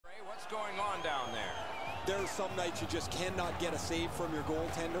What's going on down there? There are some nights you just cannot get a save from your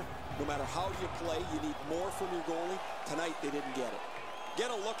goaltender. No matter how you play, you need more from your goalie. Tonight, they didn't get it. Get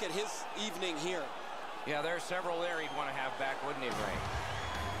a look at his evening here. Yeah, there's several there he'd want to have back, wouldn't he, Ray?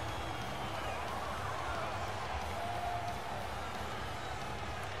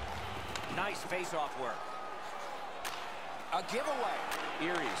 Nice face-off work. A giveaway.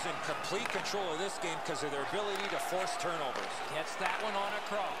 Erie's in complete control of this game because of their ability to force turnovers. Gets that one on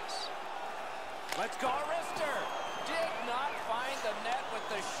across. Let's go, Rister. Did not find the net with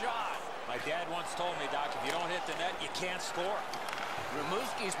the shot. My dad once told me, Doc, if you don't hit the net, you can't score.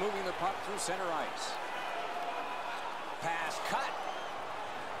 Rimouski's moving the puck through center ice. Pass cut.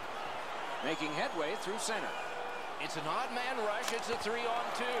 Making headway through center. It's an odd man rush. It's a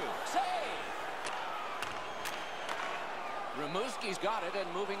 3-on-2. Save! Rimouski's got it and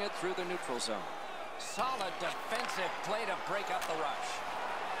moving it through the neutral zone. Solid defensive play to break up the rush.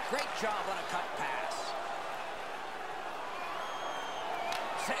 Great job on a cut pass.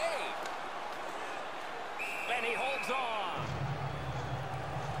 Save! And he holds on.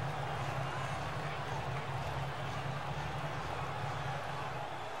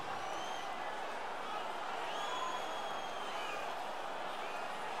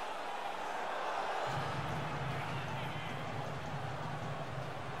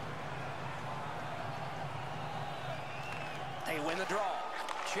 They win the draw.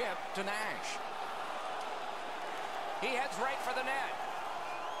 Chip to Nash. He heads right for the net.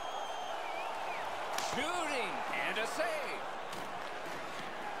 Shooting and a save.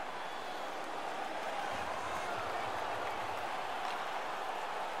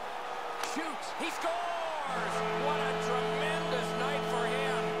 Shoots. He scores. What a tremendous night for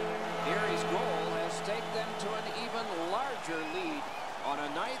him. Erie's goal has taken them to an even larger lead on a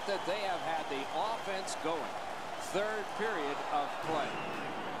night that they have had the offense going. Third period of play.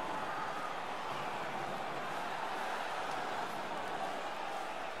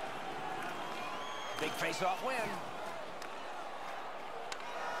 Big face-off win.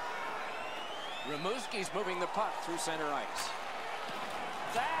 Rimouski's moving the puck through center ice.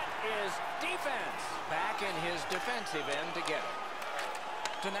 That is defense. Back in his defensive end to get it.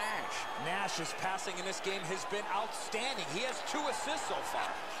 To Nash. Nash's passing in this game has been outstanding. He has 2 assists so far.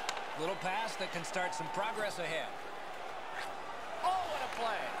 Little pass that can start some progress ahead. Oh, what a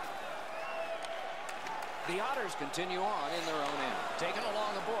play. The Otters continue on in their own end. Taken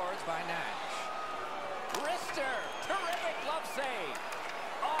along the boards by Nash. Rister, terrific glove save.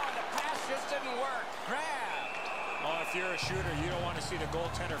 Oh, the pass just didn't work. Grabbed. Oh, if you're a shooter, you don't want to see the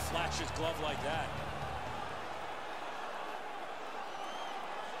goaltender flash his glove like that.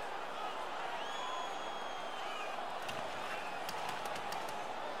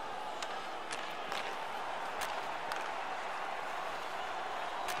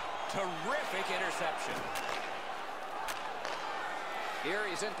 Terrific interception.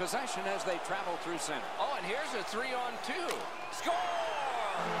 Erie's in possession as they travel through center. Oh, and here's a 3-on-2. Score!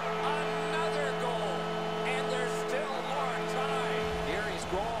 Another goal. And there's still more time. Erie's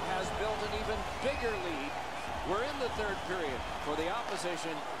goal has built an even bigger lead. We're in the third period. For the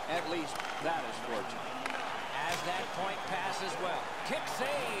opposition, at least that is fortunate. As that point passes well. Kick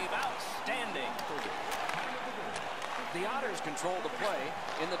save. Outstanding. The Otters control the play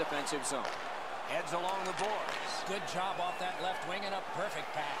in the defensive zone. Heads along the boards. Good job off that left wing and a perfect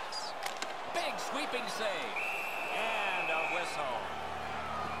pass. Big sweeping save. And a whistle.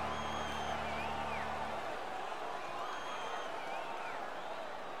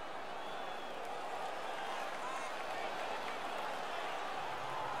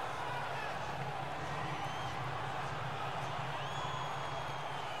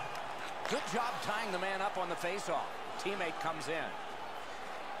 Good job tying the man up on the faceoff. Teammate comes in.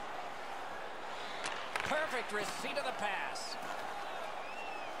 Perfect receipt of the pass.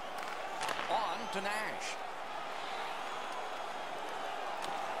 On to Nash.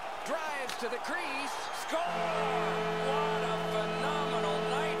 Drives to the crease. Score! What a phenomenal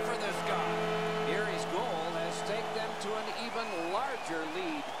night for this guy. Erie's goal has taken them to an even larger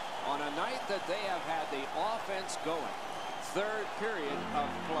lead on a night that they have had the offense going. Third period of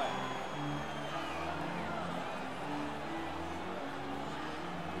play.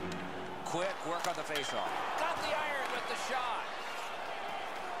 Quick work on the faceoff. Got the iron with the shot.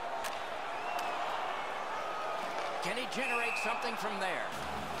 Can he generate something from there?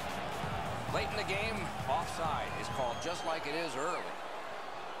 Late in the game, offside is called just like it is early.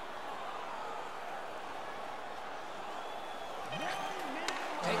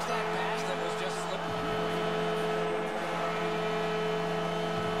 Takes that